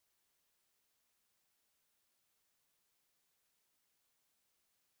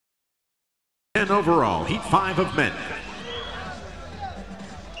10 overall, Heat 5 of men.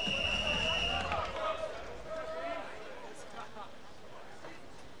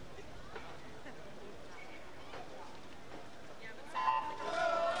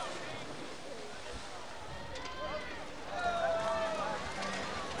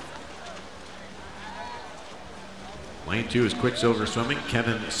 Lane 2 is Quicksilver Swimming,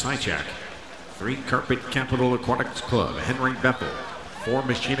 Kevin Sychak. 3, Carpet Capital Aquatics Club, Henry Bethel. 4,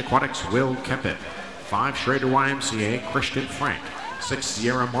 Machine Aquatics, Will Kempit. 5, Schrader YMCA, Christian Frank. 6,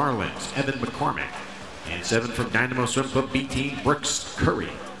 Sierra Marlins, Evan McCormick. And 7 from Dynamo Swim Club B Team, Brooks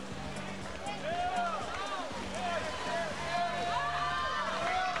Curry.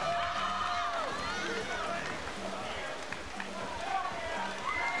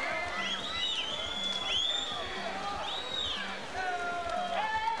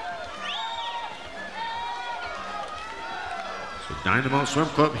 Dynamo Swim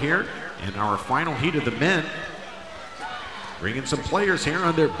Club here in our final heat of the men. Bringing some players here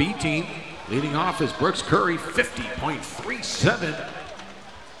on their B team. Leading off is Brooks Curry, 50.37.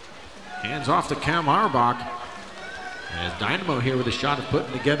 Hands off to Cam Auerbach. As Dynamo here with a shot of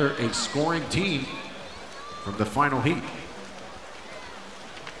putting together a scoring team from the final heat.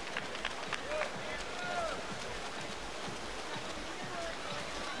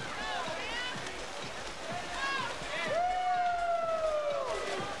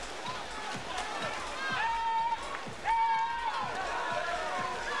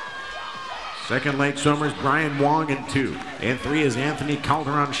 Second late swimmers, Brian Wong in 2. And 3 is Anthony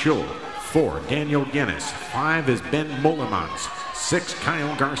Calderon-Schul. 4, Daniel Guinness. 5 is Ben Molemans. 6,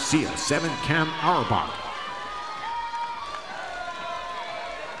 Kyle Garcia. 7, Cam Auerbach.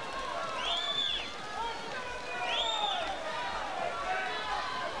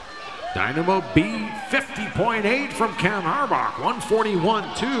 Dynamo B, 50.8 from Cam Auerbach.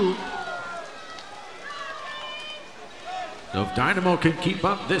 141.2. So if Dynamo can keep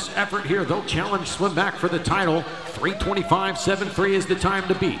up this effort here, they'll challenge Swim Back for the title. 3:25.73 is the time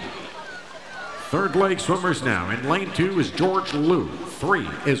to beat. Third leg swimmers now. In lane 2 is George Liu. 3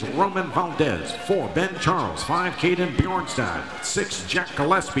 is Roman Valdez. 4, Ben Charles. 5, Caden Bjornstad. 6, Jack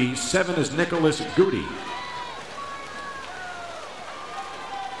Gillespie. 7 is Nicholas Goody.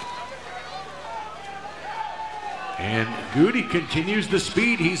 And Goody continues the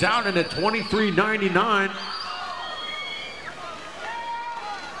speed. He's out in a 23.99.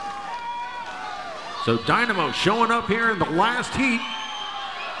 So Dynamo showing up here in the last heat.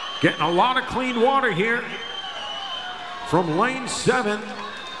 Getting a lot of clean water here from lane 7.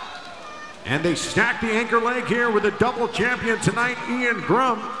 And they stack the anchor leg here with a double champion tonight, Ian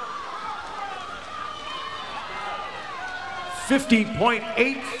Grum.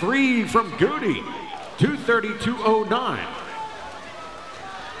 50.83 from Goody. 2:32.09.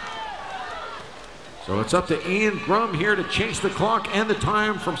 So it's up to Ian Grum here to chase the clock and the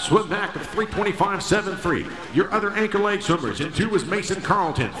time from Swim Back of 3:25.73. Your other anchor leg swimmers. In 2 is Mason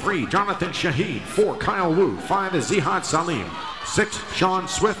Carlton. 3, Jonathan Shaheen. 4, Kyle Wu. 5 is Zihad Salim. 6, Sean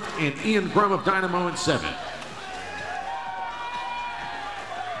Swift. And Ian Grum of Dynamo in 7.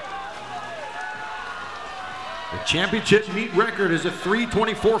 The championship meet record is a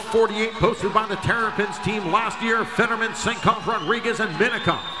 3:24.48 posted by the Terrapins team last year. Fetterman, Senkov, Rodriguez, and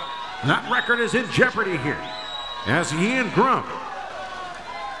Minikoff. That record is in jeopardy here as Ian Grum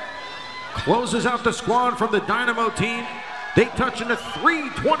closes out the squad from the Dynamo team. They touch into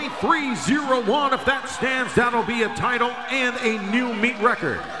 3:23.01. If that stands, that'll be a title and a new meet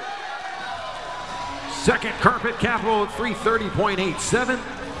record. Second, Carpet Capital at 3:30.87.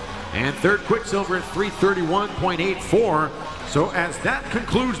 And third, Quicksilver at 3:31.84. So as that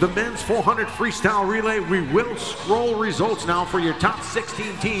concludes the men's 400 freestyle relay, we will scroll results now for your top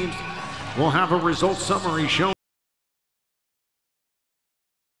 16 teams. We'll have a results summary shown.